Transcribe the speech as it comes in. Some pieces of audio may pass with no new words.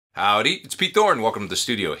Howdy, it's Pete Thorn. Welcome to the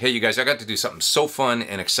studio. Hey, you guys, I got to do something so fun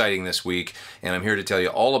and exciting this week, and I'm here to tell you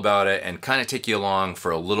all about it and kind of take you along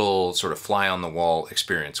for a little sort of fly-on-the-wall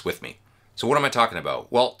experience with me. So what am I talking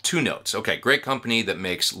about? Well, 2 Notes. Okay, great company that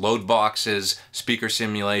makes load boxes, speaker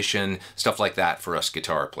simulation, stuff like that for us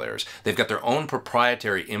guitar players. They've got their own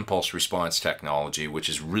proprietary impulse response technology, which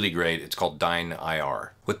is really great. It's called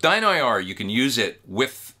Dyne-IR. With Dyne-IR, you can use it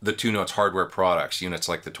with the 2 Notes hardware products, units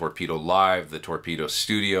like the Torpedo Live, the Torpedo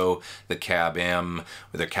Studio, the Cab M,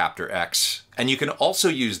 or the Captor X. And you can also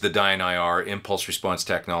use the Dyne-IR impulse response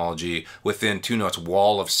technology within 2 Notes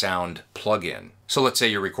Wall of Sound plugin. So let's say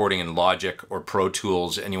you're recording in Logic or Pro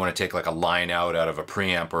Tools and you want to take like a line out of a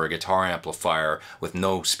preamp or a guitar amplifier with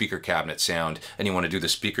no speaker cabinet sound, and you want to do the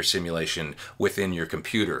speaker simulation within your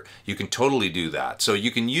computer. You can totally do that. So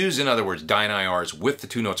you can use, in other words, Dyne-IRs with the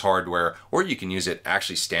 2 Notes hardware, or you can use it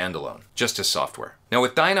actually standalone, just as software. Now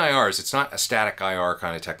with Dyne-IRs, it's not a static IR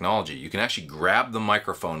kind of technology. You can actually grab the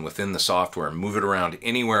microphone within the software and move it around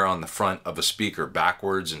anywhere on the front of a speaker,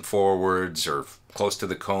 backwards and forwards, or close to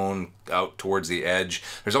the cone, out towards the edge.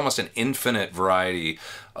 There's almost an infinite variety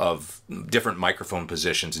of different microphone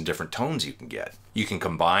positions and different tones you can get. You can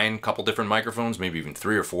combine a couple different microphones, maybe even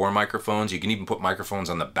 3 or 4 microphones. You can even put microphones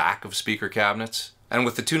on the back of speaker cabinets. And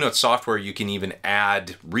with the 2 Notes software, you can even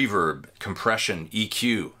add reverb, compression,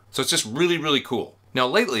 EQ. So it's just really, really cool. Now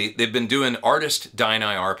lately, they've been doing artist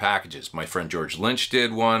Dyne-IR packages. My friend George Lynch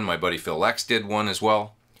did one, my buddy Phil X did one as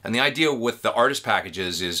well. And the idea with the artist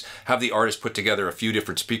packages is have the artist put together a few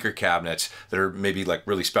different speaker cabinets that are maybe like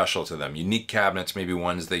really special to them. Unique cabinets, maybe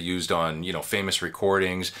ones they used on, famous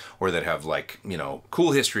recordings, or that have like,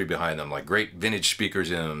 cool history behind them, like great vintage speakers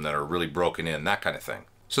in them that are really broken in, that kind of thing.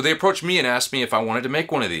 So they approached me and asked me if I wanted to make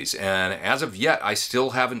one of these, and as of yet, I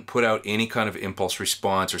still haven't put out any kind of impulse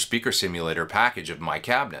response or speaker simulator package of my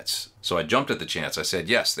cabinets. So I jumped at the chance. I said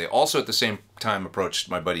yes. They also at the same time approached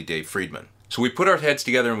my buddy Dave Friedman. So we put our heads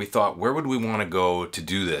together and we thought, where would we want to go to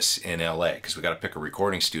do this in LA? Because we got to pick a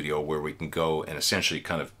recording studio where we can go and essentially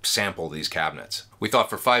kind of sample these cabinets. We thought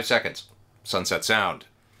for 5 seconds, Sunset Sound.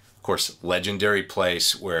 Of course, legendary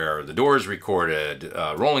place where The Doors recorded,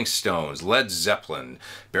 Rolling Stones, Led Zeppelin,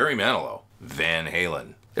 Barry Manilow, Van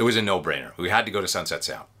Halen. It was a no-brainer. We had to go to Sunset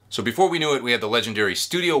Sound. So before we knew it, we had the legendary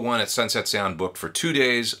Studio One at Sunset Sound booked for 2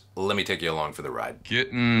 days. Let me take you along for the ride.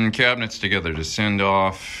 Getting cabinets together to send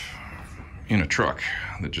off in a truck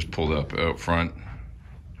that just pulled up out front.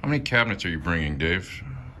 How many cabinets are you bringing, Dave?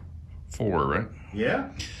 4, right? Yeah.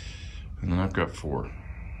 And then I've got 4.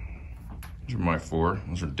 Those are my 4.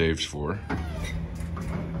 Those are Dave's 4.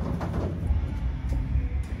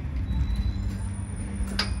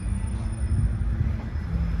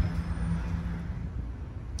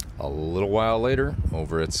 A little while later,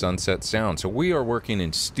 over at Sunset Sound. So we are working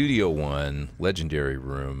in Studio One, legendary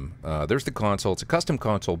room. There's the console. It's a custom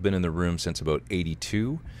console, been in the room since about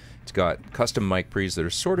 '82. It's got custom mic pre's that are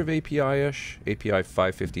sort of API-ish, API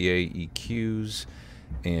 550A EQs,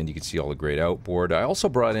 and you can see all the great outboard. I also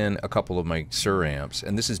brought in a couple of my Sur amps,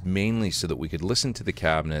 and this is mainly so that we could listen to the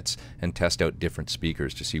cabinets and test out different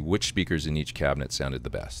speakers to see which speakers in each cabinet sounded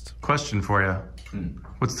the best. Question for you.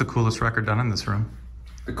 What's the coolest record done in this room?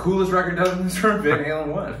 The coolest record done in this room? Van Halen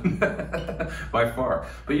 1. By far.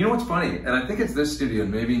 But you know what's funny? And I think it's this studio,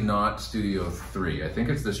 maybe not Studio 3. I think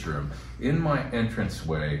it's this room. In my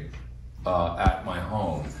entranceway at my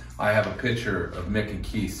home, I have a picture of Mick and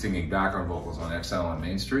Keith singing background vocals on XL on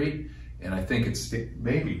Main Street. And I think it's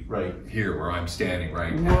maybe right here where I'm standing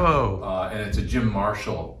right now. Whoa. And it's a Jim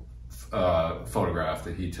Marshall photograph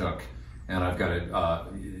that he took. And I've got it,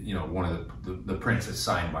 one of the prints is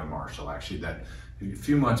signed by Marshall, actually, that a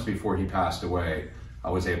few months before he passed away,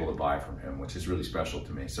 I was able to buy from him, which is really special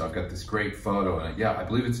to me. So I've got this great photo, and yeah, I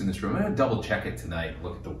believe it's in this room. I'm gonna double check it tonight,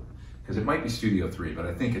 look at because it might be Studio 3, but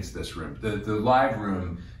I think it's this room. The live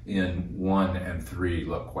room in 1 and 3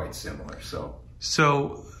 look quite similar,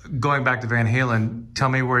 So going back to Van Halen, tell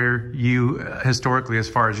me where you, historically, as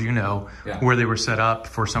far as you know, where they were set up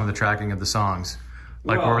for some of the tracking of the songs.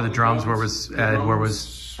 Like, where were the drums? Where was Ed? Where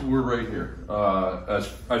was... We're right here. As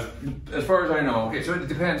far as I know. Okay, so it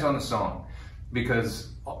depends on the song,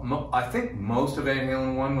 because I think most of Van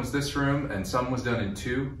Halen 1 was this room, and some was done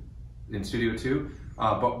in Studio 2.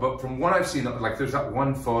 But from what I've seen, like there's that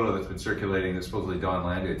one photo that's been circulating that supposedly Don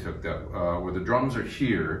Landay took, that where the drums are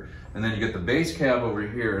here, and then you get the bass cab over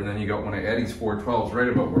here, and then you got one of Eddie's 412s right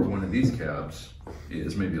about where one of these cabs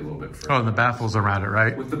is, maybe a little bit further. Oh, and the baffles around it,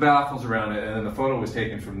 right? With the baffles around it, and then the photo was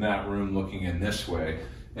taken from that room looking in this way.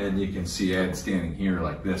 and you can see Ed standing here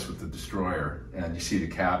like this with the Destroyer, and you see the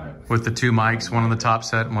cabinet with the two mics, one on the top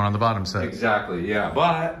set and one on the bottom set. Exactly, yeah.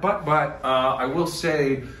 But I will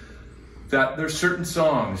say that there's certain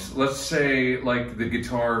songs, let's say like the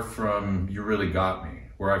guitar from You Really Got Me,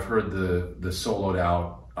 where I've heard the soloed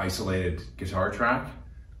out, isolated guitar track,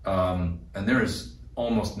 and there is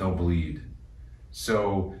almost no bleed.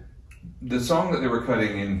 So the song that they were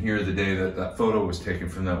cutting in here the day that that photo was taken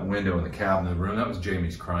from that window in the cabinet of the room, that was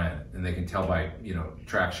Jamie's crying, and they can tell by, you know,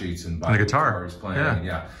 track sheets and by the guitar he's playing.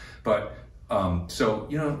 Yeah. But so,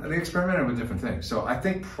 you know, they experimented with different things. So I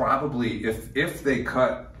think probably if they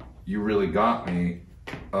cut You Really Got Me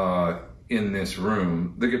in this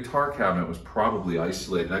room, the guitar cabinet was probably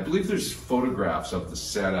isolated. I believe there's photographs of the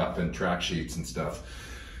setup and track sheets and stuff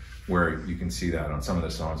where you can see that on some of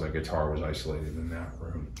the songs, that guitar was isolated in that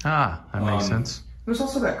room. Ah, that makes sense. There's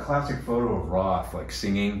also that classic photo of Roth like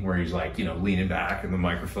singing where he's like, you know, leaning back in the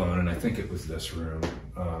microphone, and I think it was this room.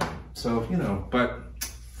 So, you know, but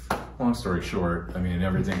long story short, I mean,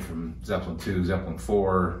 everything from Zeppelin 2, Zeppelin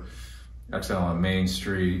 4, XL on Main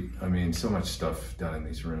Street. I mean, so much stuff done in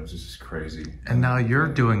these rooms. It's just crazy. And now you're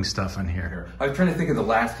doing stuff in here. I was trying to think of the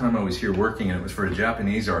last time I was here working, and it was for a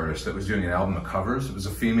Japanese artist that was doing an album of covers. It was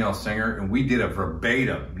a female singer, and we did a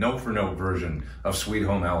verbatim, note-for-note version of Sweet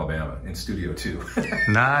Home Alabama in Studio 2.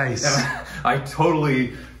 Nice. I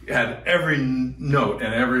totally had every note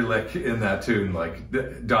and every lick in that tune like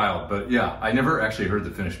dialed, but yeah, I never actually heard the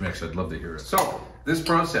finished mix. I'd love to hear it. So this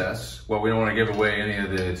process, well, we don't want to give away any of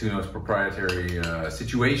the Two Notes proprietary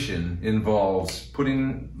situation, involves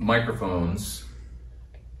putting microphones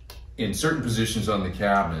in certain positions on the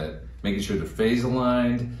cabinet, making sure they're phase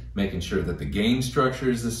aligned, making sure that the gain structure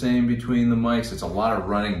is the same between the mics. It's a lot of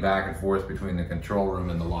running back and forth between the control room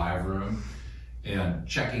and the live room, and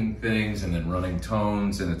checking things and then running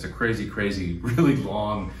tones, and it's a crazy, really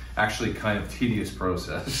long, actually kind of tedious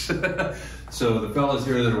process. So the fellas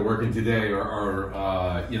here that are working today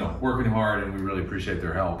are you know, working hard, and we really appreciate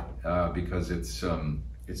their help because it's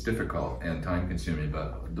difficult and time consuming,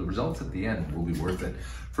 but the results at the end will be worth it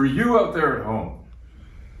for you out there at home.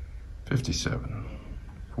 57,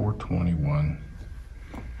 421,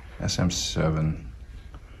 SM7,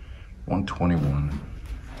 121.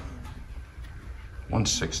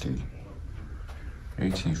 160,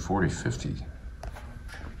 18, 40, 50,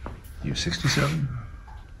 U67,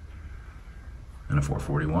 and a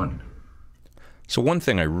 441. So one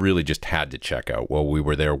thing I really just had to check out while we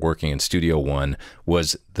were there working in Studio One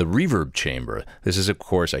was the reverb chamber. This is, of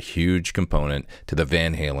course, a huge component to the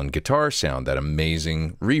Van Halen guitar sound, that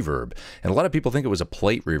amazing reverb. And a lot of people think it was a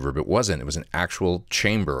plate reverb. It wasn't. It was an actual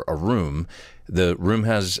chamber, a room. The room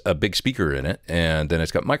has a big speaker in it, and then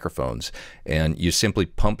it's got microphones. And you simply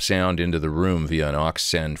pump sound into the room via an aux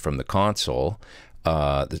send from the console.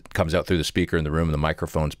 That comes out through the speaker in the room, and the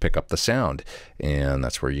microphones pick up the sound, and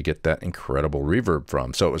that's where you get that incredible reverb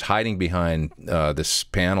from. So it was hiding behind this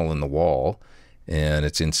panel in the wall, and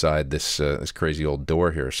it's inside this this crazy old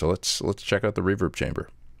door here. So let's check out the reverb chamber.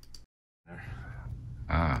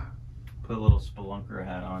 Put a little spelunker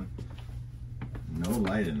hat on. No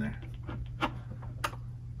light in there.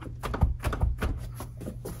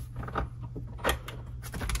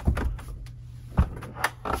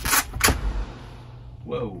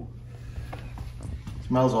 Whoa.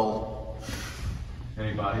 Smells old.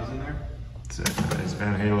 Any bodies in there? It's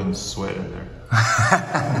Van Halen's sweat in there.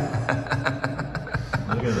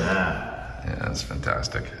 Look at that. Yeah, that's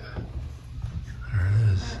fantastic.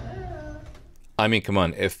 I mean, come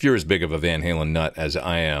on, if you're as big of a Van Halen nut as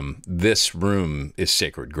I am, this room is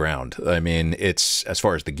sacred ground. I mean, it's, as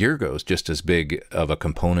far as the gear goes, just as big of a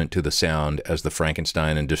component to the sound as the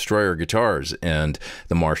Frankenstein and Destroyer guitars and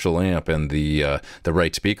the Marshall amp and the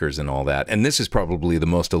right speakers and all that. And this is probably the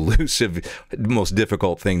most elusive, most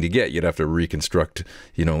difficult thing to get. You'd have to reconstruct,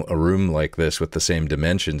 you know, a room like this with the same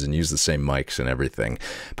dimensions and use the same mics and everything.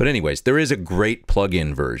 But anyways, there is a great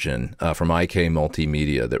plug-in version from IK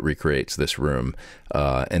Multimedia that recreates this room.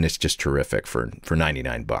 And it's just terrific for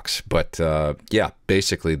 99 bucks. But yeah,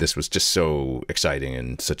 basically this was just so exciting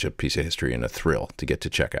and such a piece of history and a thrill to get to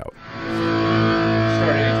check out.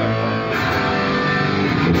 Start anytime you want.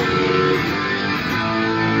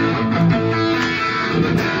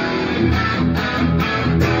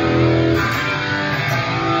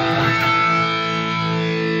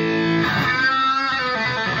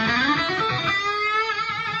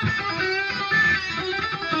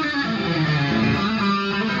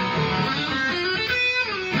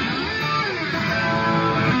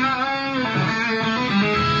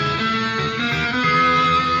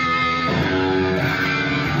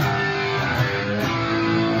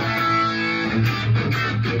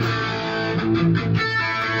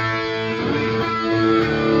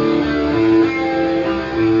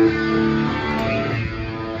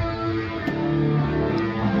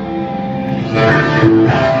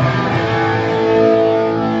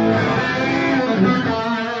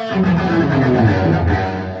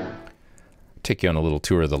 Take you on a little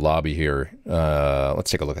tour of the lobby here.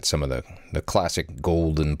 Let's take a look at some of the classic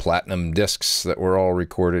gold and platinum discs that were all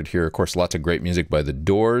recorded here. Of course, lots of great music by the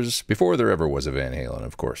Doors. Before there ever was a Van Halen,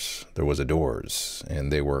 of course, there was a Doors,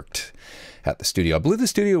 and they worked at the studio. I believe the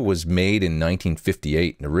studio was made in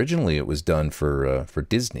 1958, and originally it was done for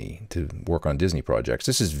Disney, to work on Disney projects.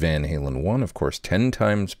 This is Van Halen 1, of course, 10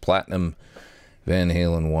 times platinum Van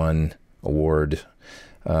Halen 1 award.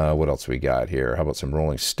 What else we got here? How about some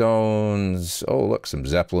Rolling Stones? Oh, look, some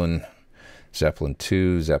Zeppelin. Zeppelin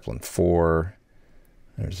 2, Zeppelin 4.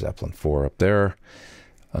 There's Zeppelin 4 up there.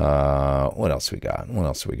 What else we got? What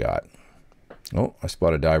else we got? Oh, I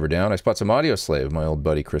spot a Diver Down. I spot some Audio Slave, my old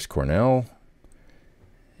buddy Chris Cornell.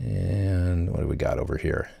 And what do we got over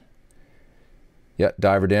here? Yeah,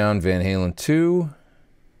 Diver Down, Van Halen 2.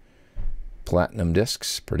 Platinum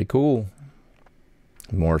discs, pretty cool.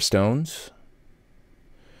 More Stones.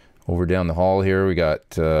 Over down the hall here, we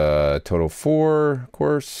got Toto 4, of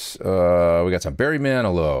course. We got some Barry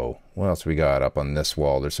Manilow. What else we got up on this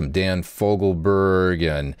wall? There's some Dan Fogelberg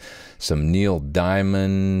and some Neil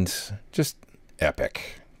Diamond. Just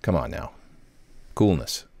epic. Come on now.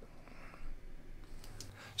 Coolness.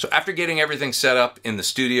 So after getting everything set up in the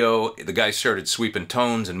studio, the guys started sweeping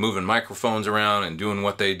tones and moving microphones around and doing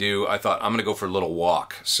what they do. I thought, I'm going to go for a little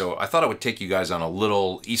walk. So I thought I would take you guys on a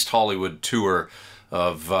little East Hollywood tour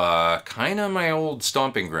of kind of my old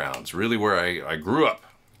stomping grounds, really where I grew up.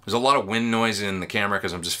 There's a lot of wind noise in the camera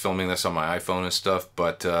because I'm just filming this on my iPhone and stuff,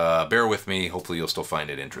 but bear with me. Hopefully you'll still find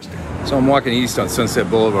it interesting. So I'm walking east on Sunset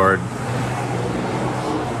Boulevard.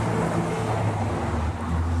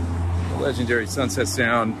 Legendary Sunset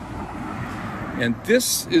Sound. And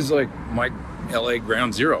this is like my LA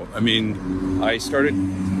ground zero. I mean, I started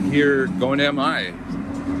here going to MI.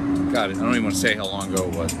 God, I don't even want to say how long ago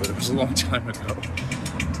it was, but it was a long time ago.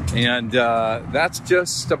 And that's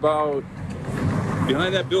just about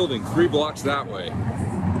behind that building, 3 blocks that way.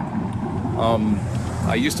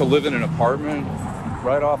 I used to live in an apartment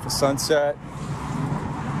right off of Sunset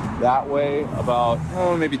that way,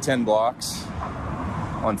 about maybe 10 blocks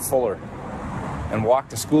on Fuller, and walk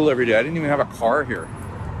to school every day. I didn't even have a car here.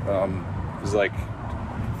 It was like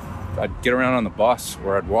I'd get around on the bus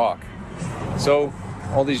or I'd walk. So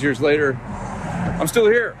all these years later, I'm still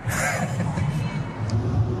here.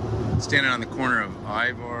 Standing on the corner of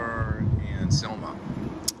Ivar and Selma.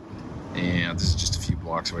 And this is just a few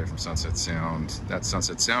blocks away from Sunset Sound. That's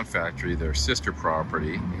Sunset Sound Factory, their sister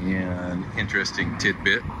property. And interesting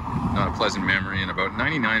tidbit, not a pleasant memory, in about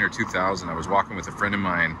 99 or 2000, I was walking with a friend of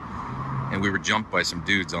mine and we were jumped by some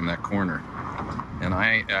dudes on that corner. And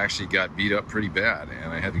I actually got beat up pretty bad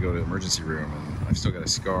and I had to go to the emergency room, and I've still got a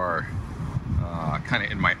scar kind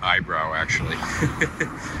of in my eyebrow actually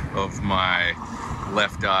of my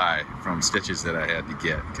left eye from stitches that I had to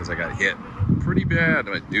get because I got hit pretty bad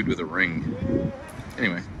by a dude with a ring.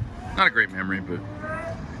 Anyway, not a great memory, but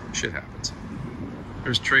shit happens.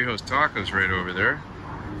 There's Trejo's Tacos right over there,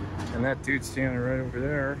 and that dude standing right over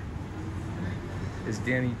there is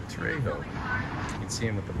Danny Trejo. You can see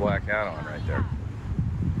him with the black hat on right there.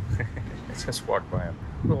 I just walked by him.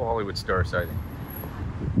 Little Hollywood star sighting.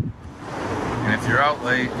 And if you're out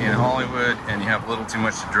late in Hollywood and you have a little too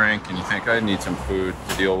much to drink and you think, I need some food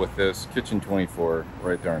to deal with this, Kitchen 24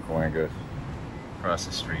 right there in Cahuenga, across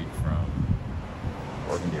the street from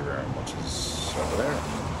Organdy Room, which is over there.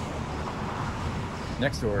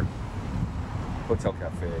 Next door, Hotel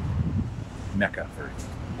Cafe, Mecca for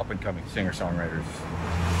up-and-coming singer-songwriters.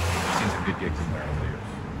 Seen some good gigs in there over the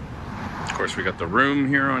years. Of course, we got the Room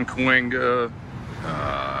here on Cahuenga,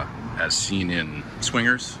 as seen in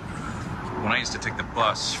Swingers. When I used to take the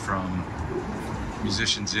bus from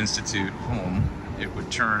Musicians Institute home, it would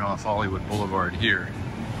turn off Hollywood Boulevard here,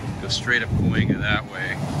 go straight up Cahuenga that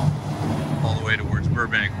way, all the way towards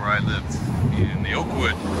Burbank where I lived in the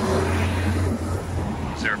Oakwood.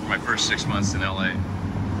 I was there for my first 6 months in LA.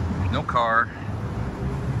 No car,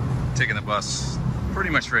 taking the bus pretty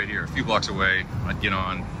much right here, a few blocks away. I'd get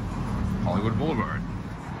on Hollywood Boulevard.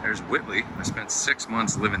 There's Whitley. I spent 6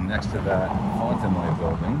 months living next to that Fontenay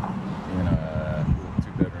building in a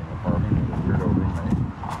 2-bedroom apartment with a weirdo roommate.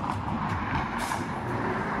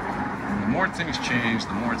 And the more things change,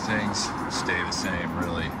 the more things stay the same,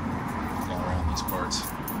 really, all around these parts.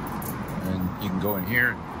 And you can go in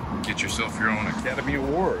here and get yourself your own Academy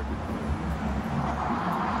Award.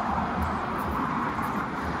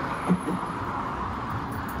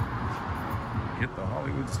 Hit the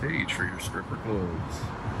Hollywood stage for your stripper clothes.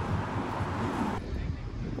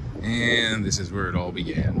 And this is where it all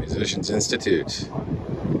began, Musicians Institute.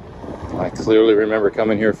 I clearly remember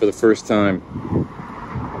coming here for the first time.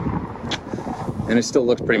 And it still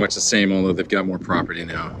looks pretty much the same, although they've got more property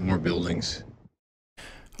now, more buildings.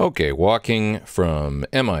 Okay, walking from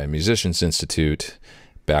MI, Musicians Institute,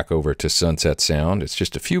 back over to Sunset Sound. It's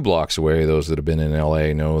just a few blocks away. Those that have been in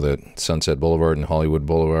LA know that Sunset Boulevard and Hollywood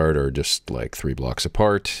Boulevard are just like 3 blocks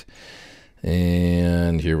apart.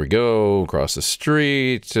 And here we go, across the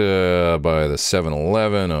street by the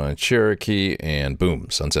 7-Eleven on Cherokee, and boom,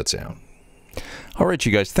 Sunset Sound. All right,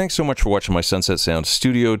 you guys, thanks so much for watching my Sunset Sound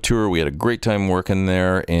studio tour. We had a great time working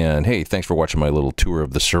there, and hey, thanks for watching my little tour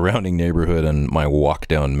of the surrounding neighborhood and my walk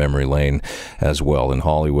down memory lane as well in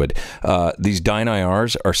Hollywood. These Dyne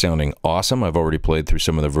IRs are sounding awesome. I've already played through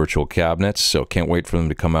some of the virtual cabinets, so can't wait for them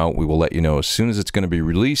to come out. We will let you know as soon as it's going to be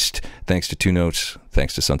released. Thanks to Two Notes.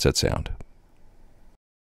 Thanks to Sunset Sound.